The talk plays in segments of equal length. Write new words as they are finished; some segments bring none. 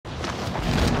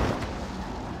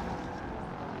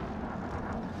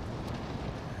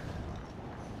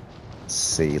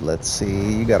see. Let's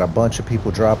see. You got a bunch of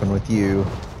people dropping with you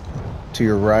to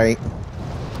your right.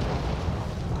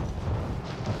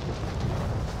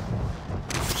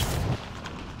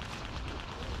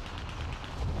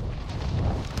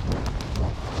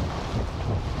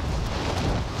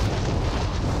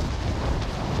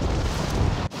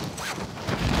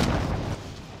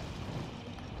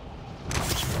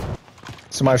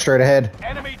 Somebody straight ahead.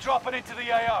 Enemy dropping into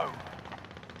the AO.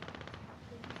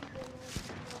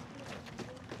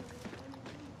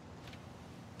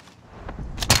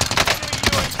 Enemy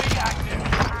UAV active.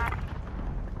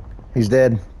 He's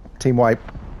dead. Team wipe.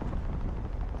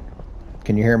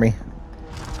 Can you hear me?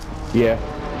 Yeah.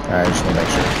 Alright, just want to make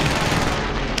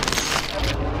sure.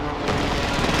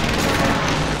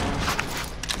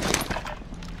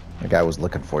 The guy was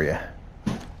looking for you.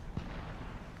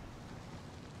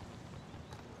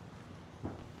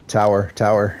 Tower,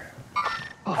 tower.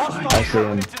 Hostiles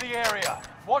dropping into the area.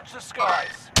 Watch the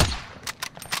skies.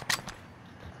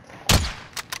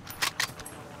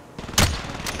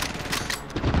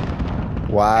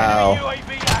 Wow. Enemy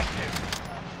UAV active.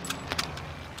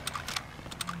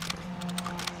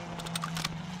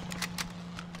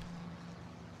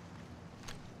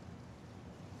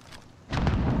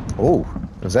 Oh,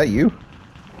 is that you?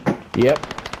 Yep.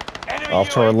 Enemy Off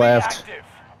to our UAV left. active.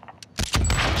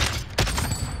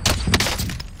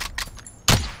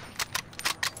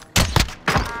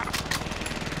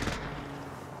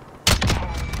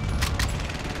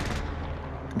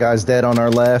 Guy's dead on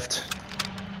our left.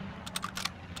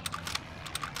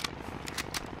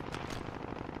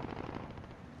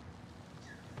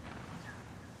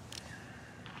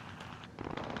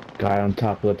 Guy on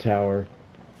top of the tower.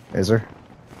 Is there?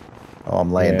 Oh,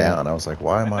 I'm laying Yeah. down. I was like,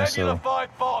 why am I Nebula so...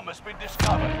 5 bomb has been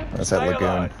discovered. That's that Stay lagoon.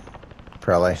 alert.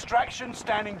 Probably. Extraction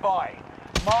standing by.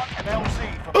 Mark an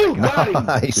LZ for Ooh, pickup. got him.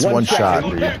 Nice, one shot,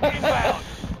 Tactical dude. nuke inbound.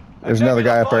 There's another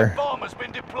guy up Nebula 5 there. bomb has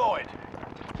been deployed.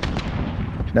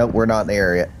 Nope, we're not in the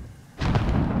area.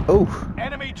 Oh,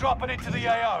 Enemy dropping into the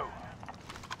AO.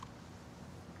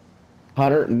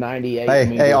 198 hey,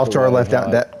 meters hey, off to our away, left, down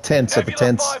dog. that tents at the Nebula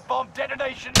tents. 5 bomb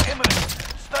detonation imminent.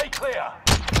 Stay clear.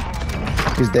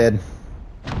 He's dead.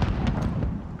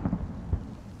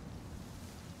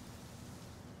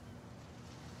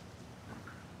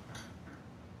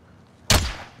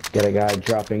 Get a guy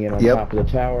dropping in on Yep. top of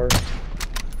the tower.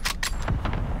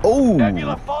 Oh,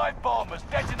 Nebula 5 bomb has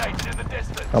detonated in the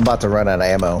distance. I'm about to run out of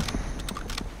ammo.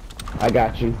 I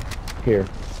got you. Here.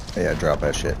 Yeah, drop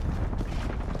that shit.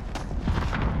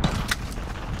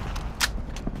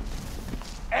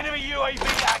 Enemy UAV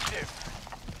active.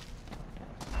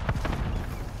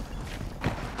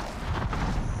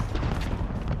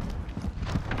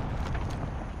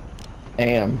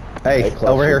 Am. Hey, They clustered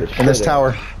over here the in this shit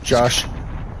tower, Josh.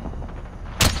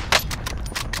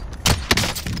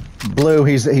 Blue,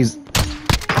 he's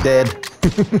dead.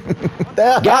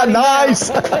 Got him nice.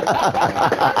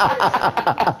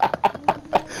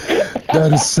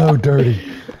 That is so dirty.